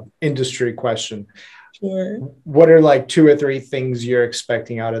more of an industry question. Sure. What are like 2 or 3 things you're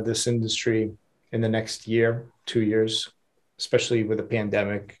expecting out of this industry in the next year, 2 years, especially with the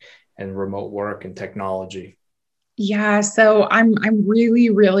pandemic and remote work and technology? Yeah, so I'm really,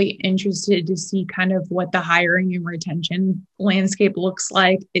 really interested to see kind of what the hiring and retention landscape looks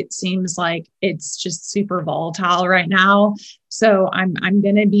like. It seems like it's just super volatile right now. So I'm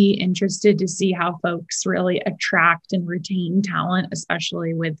going to be interested to see how folks really attract and retain talent,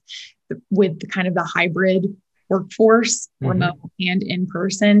 especially with the kind of the hybrid workforce, remote and in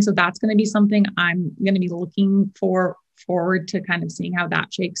person. So that's going to be something I'm going to be looking forward to kind of seeing how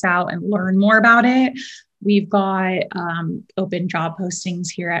that shakes out and learn more about it. We've got open job postings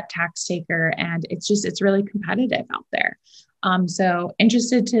here at TaxTaker, and it's really competitive out there. So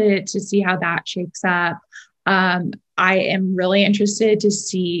interested to see how that shakes up. I am really interested to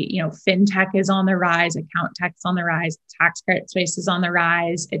see, fintech is on the rise, account tech's on the rise, tax credit space is on the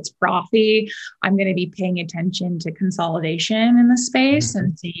rise. It's frothy. I'm going to be paying attention to consolidation in the space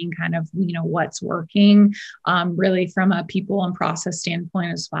and seeing kind of, what's working, really from a people and process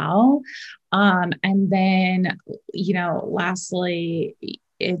standpoint as well. And then, lastly,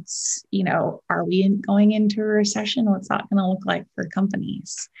 it's, are we going into a recession? What's that going to look like for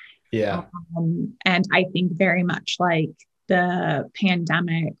companies? Yeah. And I think very much like the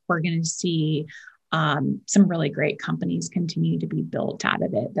pandemic, we're going to see some really great companies continue to be built out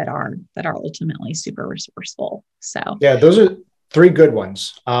of it that are ultimately super resourceful. So yeah, those are 3 good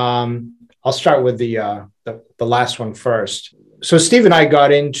ones. I'll start with the last one first. So Steve and I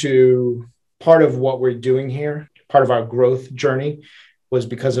got into part of what we're doing here. Part of our growth journey was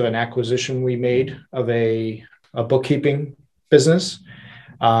because of an acquisition we made of a bookkeeping business.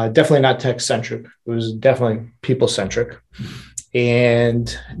 Definitely not tech centric. It was definitely people centric.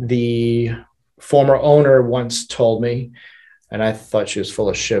 And the former owner once told me, and I thought she was full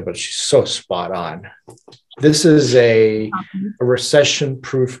of shit, but she's so spot on. This is a recession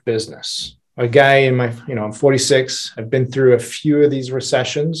proof business. A guy in my, I'm 46. I've been through a few of these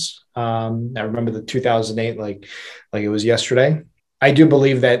recessions. I remember the 2008, like it was yesterday. I do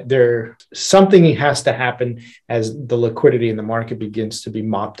believe that something has to happen as the liquidity in the market begins to be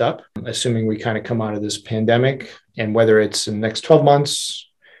mopped up, assuming we kind of come out of this pandemic, and whether it's in the next 12 months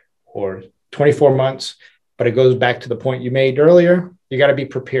or 24 months, but it goes back to the point you made earlier. You got to be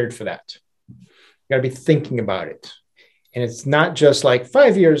prepared for that. You got to be thinking about it. And it's not just like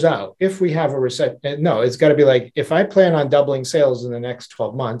 5 years out, if we have a recession. No, it's got to be like, if I plan on doubling sales in the next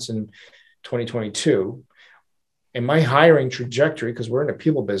 12 months in 2022, and my hiring trajectory, because we're in a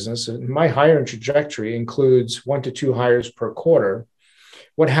people business, and my hiring trajectory includes 1 to 2 hires per quarter.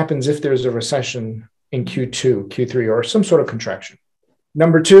 What happens if there's a recession in Q2, Q3, or some sort of contraction?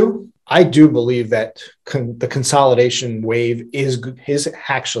 Number 2, I do believe that the consolidation wave is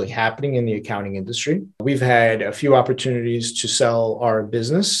actually happening in the accounting industry. We've had a few opportunities to sell our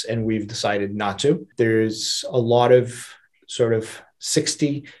business, and we've decided not to. There's a lot of sort of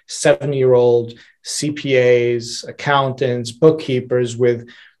 60, 70-year-old CPAs, accountants, bookkeepers with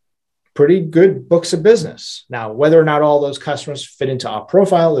pretty good books of business. Now, whether or not all those customers fit into our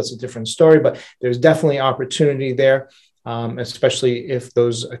profile, that's a different story, but there's definitely opportunity there, especially if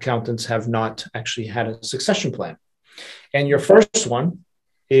those accountants have not actually had a succession plan. And your first one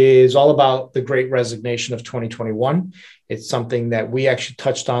is all about the Great Resignation of 2021. It's something that we actually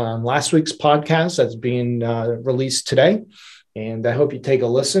touched on last week's podcast that's being released today. And I hope you take a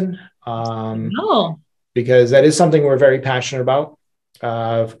listen because that is something we're very passionate about.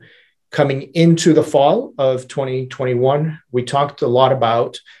 Coming into the fall of 2021, we talked a lot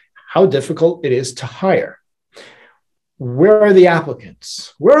about how difficult it is to hire. Where are the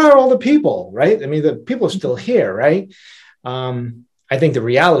applicants? Where are all the people, right? I mean, the people are still here, right? I think the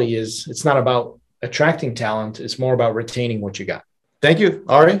reality is it's not about attracting talent. It's more about retaining what you got. Thank you,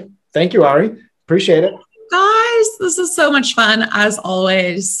 Ari. Thank you, Ari. Appreciate it. Guys, this is so much fun as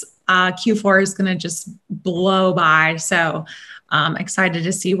always. Q4 is going to just blow by. So excited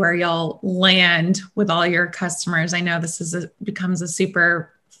to see where y'all land with all your customers. I know this becomes a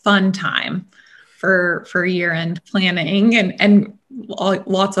super fun time for year-end planning and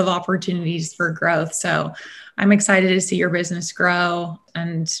lots of opportunities for growth. So I'm excited to see your business grow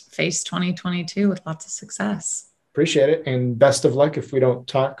and face 2022 with lots of success. Appreciate it. And best of luck if we don't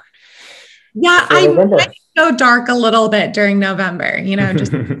talk. Yeah, I might go dark a little bit during November,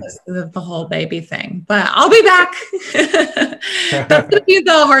 just because of the whole baby thing, but I'll be back. That's going to be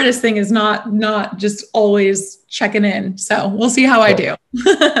the hardest thing is not just always checking in. So we'll see how I do.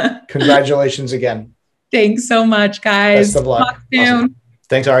 Congratulations again. Thanks so much, guys. Best of luck. Talk soon. Awesome.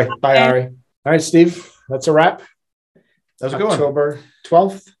 Thanks, Ari. Bye, Ari. All right, Steve, that's a wrap. That was a good one. October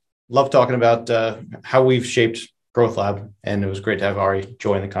 12th. love talking about how we've shaped Growth Lab, and it was great to have Ari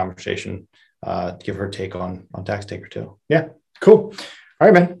join the conversation to give her take on Tax Taker too. Yeah, cool. All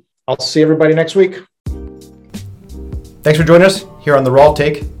right, man. I'll see everybody next week. Thanks for joining us here on the Raw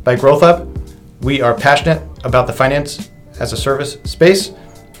Take by Growth Lab. We are passionate about the finance as a service space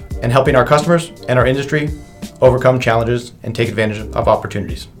and helping our customers and our industry overcome challenges and take advantage of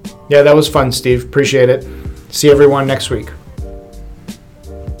opportunities. Yeah, that was fun, Steve. Appreciate it. See everyone next week.